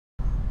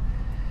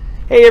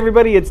Hey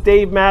everybody, it's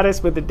Dave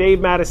Mattis with the Dave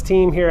Mattis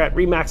team here at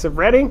RE/MAX of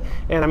Reading,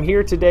 and I'm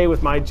here today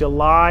with my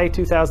July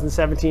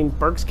 2017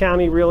 Berks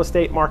County real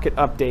estate market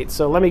update.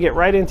 So let me get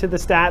right into the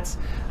stats.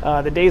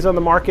 The days on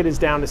the market is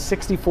down to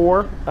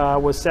 64,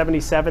 was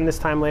 77 this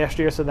time last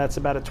year, so that's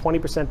about a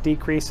 20%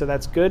 decrease, so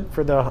that's good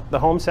for the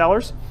home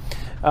sellers.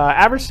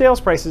 Average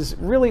sales price is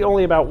really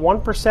only about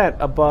 1%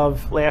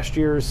 above last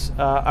year's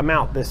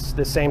amount this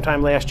same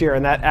time last year,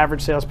 and that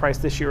average sales price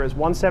this year is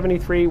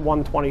 $173,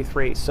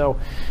 $123. So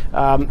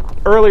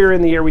earlier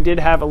in the year we did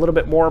have a little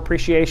bit more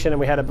appreciation, and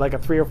we had like a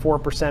 3 or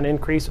 4%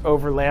 increase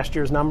over last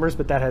year's numbers,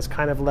 but that has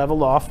kind of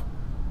leveled off.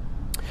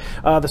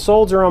 The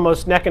solds are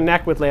almost neck and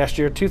neck with last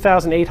year.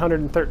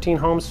 2,813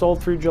 homes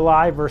sold through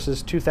July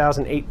versus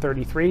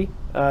 2,833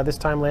 this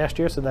time last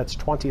year, so that's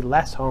 20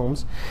 less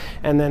homes.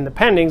 And then the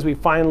pendings, we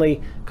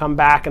finally come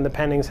back, and the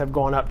pendings have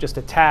gone up just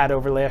a tad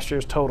over last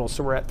year's total.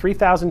 So we're at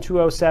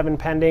 3,207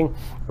 pending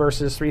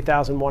versus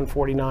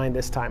 3,149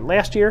 this time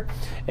last year.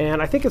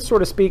 And I think it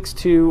sort of speaks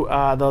to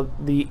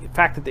the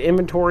fact that the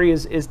inventory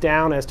is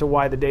down as to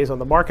why the days on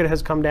the market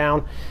has come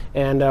down,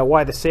 and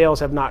why the sales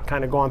have not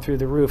kind of gone through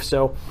the roof.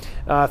 So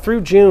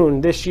through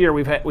June this year,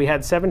 we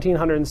had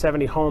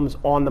 1,770 homes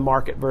on the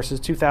market versus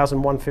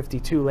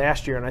 2,152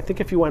 last year. And I think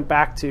if you went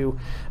back to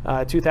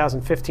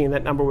 2015,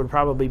 that number would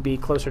probably be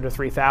closer to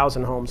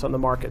 3,000 homes on the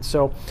market.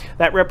 So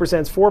that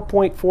represents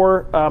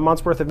 4.4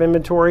 months worth of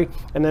inventory.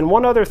 And then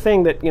one other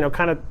thing that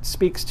kind of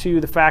speaks to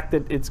the fact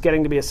that it's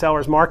getting to be a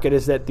seller's market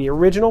is that the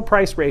original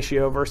price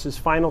ratio versus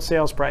final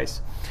sales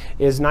price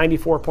is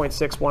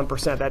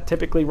 94.61%. That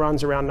typically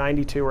runs around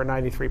 92 or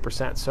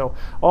 93%. So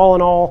all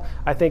in all,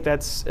 I think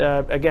that's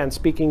again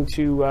speaking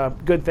to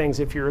good things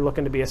if you're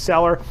looking to be a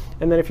seller.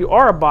 And then if you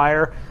are a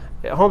buyer,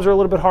 homes are a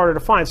little bit harder to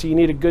find, so you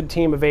need a good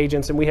team of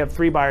agents, and we have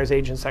 3 buyers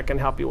agents that can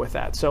help you with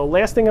that. So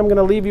last thing I'm going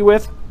to leave you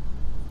with,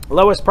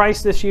 lowest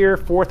price this year,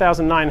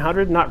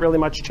 $4,900, not really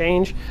much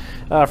change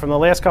from the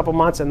last couple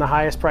months, and the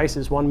highest price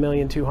is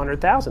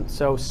 $1,200,000.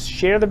 So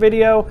share the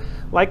video,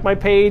 like my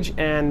page,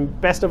 and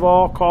best of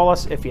all, call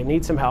us if you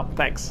need some help.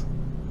 Thanks.